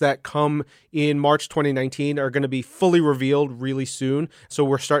comics that come in March 2019 are going to be fully revealed really soon. So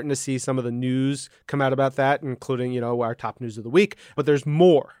we're starting to see some of the news come out about that, including, our top news of the week. But there's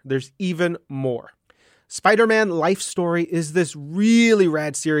more. There's even more. Spider-Man Life Story is this really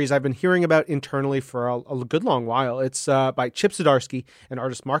rad series I've been hearing about internally for a good long while. It's by Chip Zdarsky and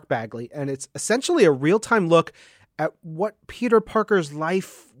artist Mark Bagley, and it's essentially a real-time look at what Peter Parker's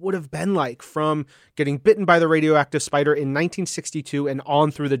life would have been like from getting bitten by the radioactive spider in 1962 and on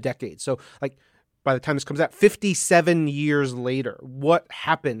through the decades. So, by the time this comes out, 57 years later, what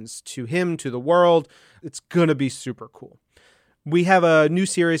happens to him, to the world? It's going to be super cool. We have a new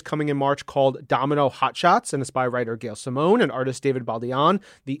series coming in March called Domino Hotshots, and it's by writer Gail Simone and artist David Baldian,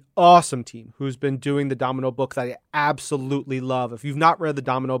 the awesome team who's been doing the Domino book that I absolutely love. If you've not read the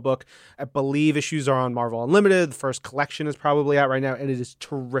Domino book, I believe issues are on Marvel Unlimited. The first collection is probably out right now, and it is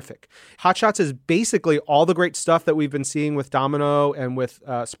terrific. Hotshots is basically all the great stuff that we've been seeing with Domino and with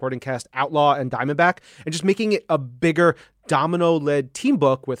supporting cast Outlaw and Diamondback, and just making it a bigger Domino-led team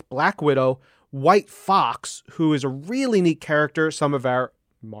book with Black Widow, White Fox, who is a really neat character some of our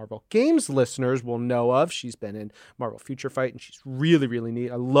Marvel Games listeners will know of. She's been in Marvel Future Fight, and she's really, really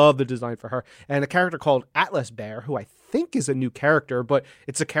neat. I love the design for her. And a character called Atlas Bear, who I think is a new character, but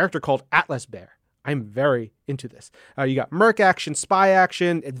it's a character called Atlas Bear. I'm very into this. You got Merc action, spy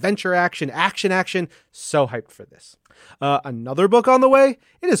action, adventure action, action. So hyped for this. Another book on the way.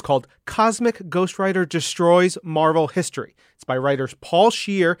 It is called Cosmic Ghost Rider Destroys Marvel History. It's by writers Paul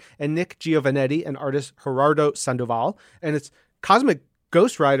Scheer and Nick Giovanetti and artist Gerardo Sandoval. And it's Cosmic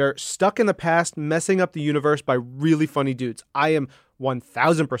Ghost Rider stuck in the past, messing up the universe by really funny dudes. I am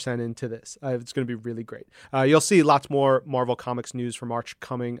 1000% into this. It's going to be really great. You'll see lots more Marvel Comics news for March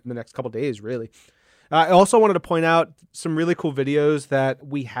coming in the next couple days, really. I also wanted to point out some really cool videos that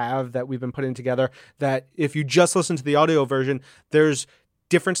we've been putting together that if you just listen to the audio version, there's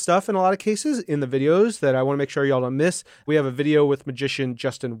different stuff in a lot of cases in the videos that I want to make sure y'all don't miss. We have a video with magician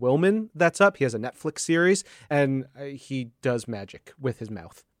Justin Willman that's up. He has a Netflix series, and he does magic with his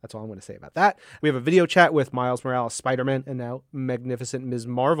mouth. That's all I'm going to say about that. We have a video chat with Miles Morales, Spider-Man, and now magnificent Ms.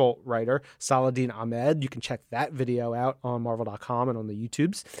 Marvel writer Saladin Ahmed. You can check that video out on Marvel.com and on the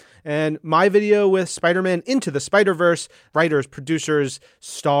YouTubes. And my video with Spider-Man Into the Spider-Verse, writers, producers,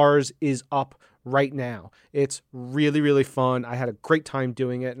 stars is up right now. It's really, really fun. I had a great time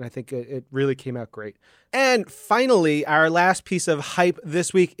doing it, and I think it really came out great. And finally, our last piece of hype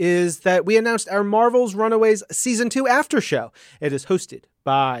this week is that we announced our Marvel's Runaways Season 2 after show. It is hosted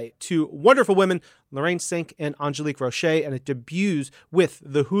by two wonderful women, Lorraine Sink and Angelique Roche, and it debuts with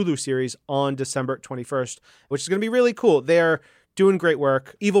the Hulu series on December 21st, which is going to be really cool. They're doing great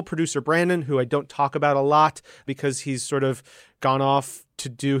work. Evil producer Brandon, who I don't talk about a lot because he's sort of gone off to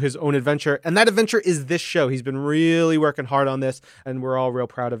do his own adventure. And that adventure is this show. He's been really working hard on this, and we're all real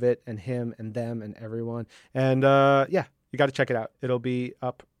proud of it, and him and them and everyone. And yeah, you got to check it out. It'll be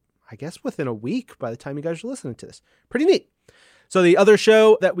up, I guess, within a week by the time you guys are listening to this. Pretty neat. So the other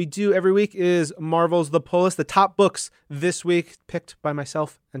show that we do every week is Marvel's The Pull List. The top books this week, picked by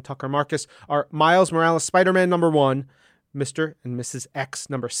myself and Tucker Marcus, are Miles Morales, Spider-Man #1, Mr. and Mrs. X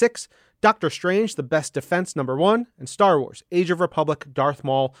 #6, Doctor Strange, The Best Defense #1, and Star Wars, Age of Republic, Darth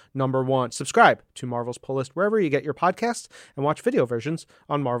Maul #1. Subscribe to Marvel's Pull List wherever you get your podcasts and watch video versions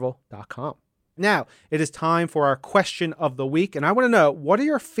on Marvel.com. Now, it is time for our question of the week, and I want to know, what are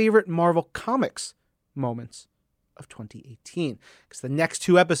your favorite Marvel Comics moments of 2018? Because the next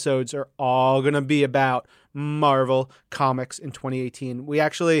two episodes are all going to be about Marvel Comics in 2018.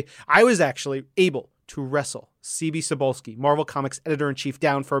 I was actually able to wrestle C.B. Cebulski, Marvel Comics editor-in-chief,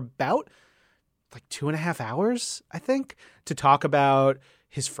 down for about 2.5 hours, I think, to talk about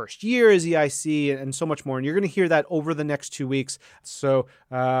his first year as EIC and so much more. And you're going to hear that over the next 2 weeks. So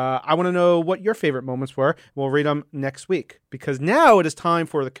I want to know what your favorite moments were. We'll read them next week, because now it is time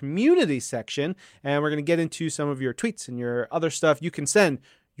for the community section, and we're going to get into some of your tweets and your other stuff. You can send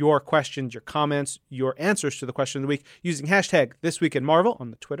your questions, your comments, your answers to the question of the week using hashtag ThisWeekInMarvel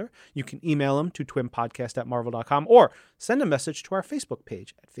on the Twitter. You can email them to twimpodcast@marvel.com or send a message to our Facebook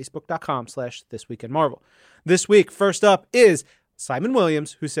page at facebook.com/ThisWeekInMarvel. This week, first up is Simon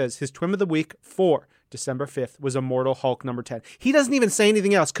Williams, who says his Twim of the Week for December 5th was Immortal Hulk #10. He doesn't even say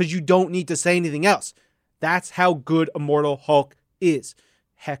anything else because you don't need to say anything else. That's how good Immortal Hulk is.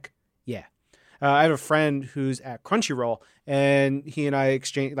 Heck yeah. I have a friend who's at Crunchyroll, and he and I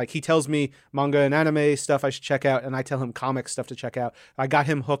exchange, he tells me manga and anime stuff I should check out, and I tell him comic stuff to check out. I got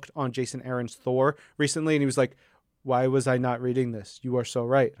him hooked on Jason Aaron's Thor recently, and he was like, why was I not reading this? You are so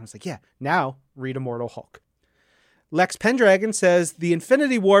right. And I was like, yeah, now read Immortal Hulk. Lex Pendragon says the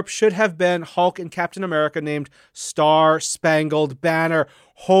Infinity Warp should have been Hulk and Captain America named Star Spangled Banner.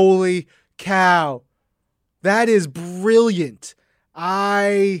 Holy cow. That is brilliant.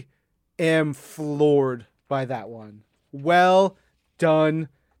 I am floored by that one. Well done,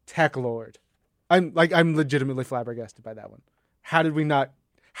 Tech Lord. I'm legitimately flabbergasted by that one. How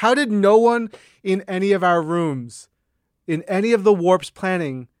did no one in any of our rooms, in any of the Warp's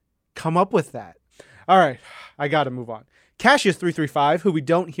planning, come up with that? All right, I got to move on. Cassius335, who we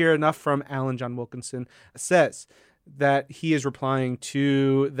don't hear enough from, Alan John Wilkinson, says that he is replying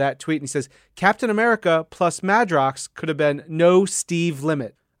to that tweet, and he says, Captain America plus Madrox could have been no Steve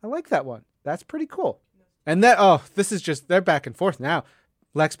Limit. I like that one. That's pretty cool. And this is just, they're back and forth now.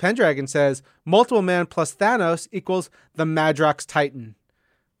 Lex Pendragon says, multiple man plus Thanos equals the Madrox Titan.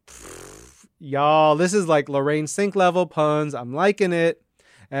 Y'all, this is like Lorraine Sink level puns. I'm liking it.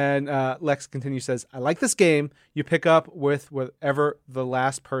 And Lex continues, says, I like this game. You pick up with whatever the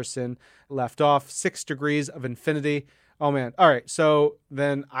last person left off. 6 degrees of infinity. Oh, man. All right. So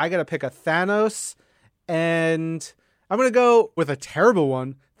then I got to pick a Thanos. And I'm going to go with a terrible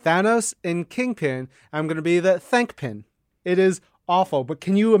one. Thanos and Kingpin. I'm going to be the Thankpin. It is awful. But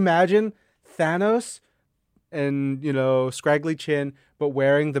can you imagine Thanos and, scraggly chin, but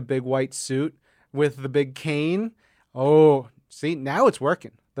wearing the big white suit with the big cane? Oh, see, now it's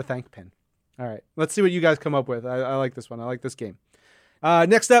working. The Thankpin. All right, let's see what you guys come up with. I like this one. I like this game.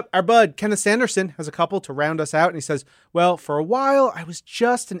 Next up, our bud, Kenneth Sanderson, has a couple to round us out. And he says, well, for a while, I was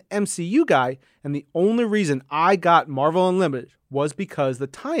just an MCU guy. And the only reason I got Marvel Unlimited was because the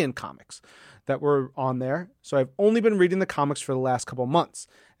tie-in comics that were on there. So I've only been reading the comics for the last couple months.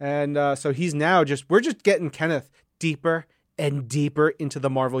 And so he's now we're just getting Kenneth deeper and deeper into the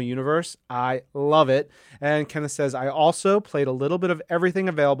Marvel universe. I love it. And Kenneth says, I also played a little bit of everything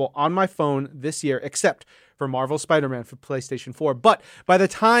available on my phone this year, except for Marvel Spider-Man for PlayStation 4. But by the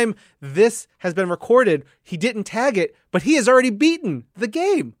time this has been recorded, he didn't tag it, but he has already beaten the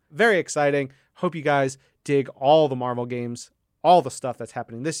game. Very exciting. Hope you guys dig all the Marvel games, all the stuff that's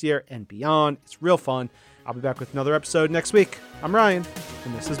happening this year and beyond. It's real fun. I'll be back with another episode next week. I'm Ryan,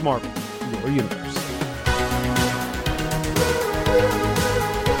 and this is Marvel, Your Universe.